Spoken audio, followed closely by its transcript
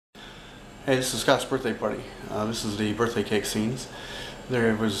Hey, this is Scott's birthday party. This is the birthday cake scenes.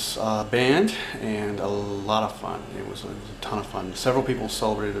 There was a band and a lot of fun. It was a ton of fun. Several people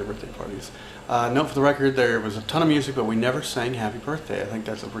celebrated their birthday parties. Note for the record, there was a ton of music, but we never sang happy birthday. I think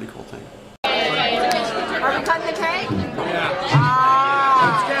that's a pretty cool thing. Are we cutting the cake? Yeah.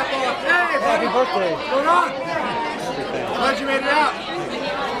 Ah. Let's cap off. Hey, buddy. Happy birthday. What's going on? Glad you made it out.